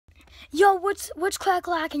Yo, what's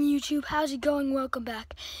crack-lacking YouTube? How's it going? Welcome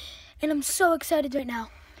back. And I'm so excited right now.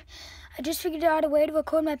 I just figured out a way to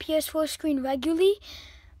record my PS4 screen regularly,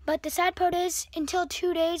 but the sad part is, until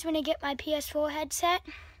 2 days when I get my PS4 headset,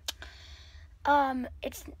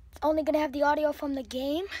 it's only gonna have the audio from the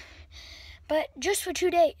game, but just for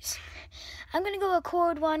 2 days. I'm gonna go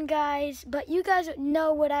record one, guys, but you guys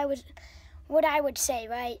know what I would say,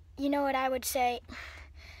 right? You know what I would say.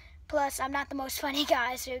 Plus, I'm not the most funny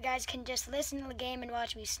guy, so you guys can just listen to the game and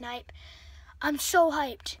watch me snipe. I'm so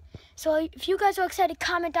hyped. So if you guys are excited,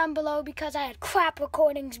 comment down below, because I had crap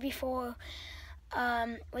recordings before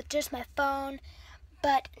with just my phone.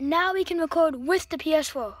 But now we can record with the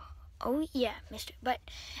PS4. Oh yeah, mister. But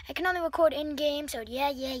I can only record in-game, so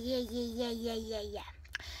yeah.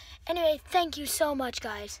 Anyway, thank you so much,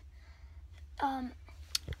 guys.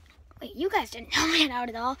 Wait, you guys didn't help me out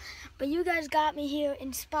at all, but you guys got me here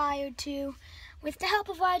inspired to. With the help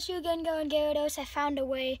of Raichu, Gengar, and Gyarados, I found a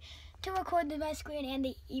way to record my screen and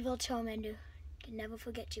the evil Charmander. Can never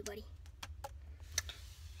forget you, buddy.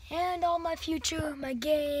 And all my future, my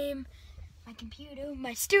game, my computer,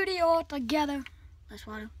 my studio all together. Less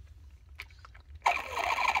water.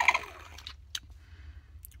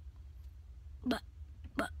 But,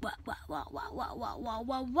 why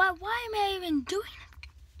am I even doing it?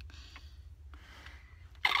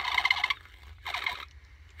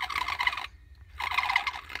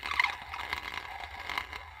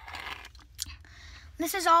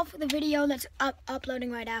 This is all for the video that's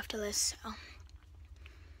uploading right after this. So.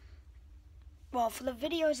 Well, for the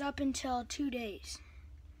videos up until 2 days.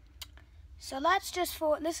 So that's just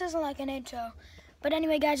for, this isn't like an intro. But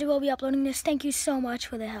anyway, guys, I will be uploading this. Thank you so much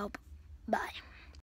for the help. Bye.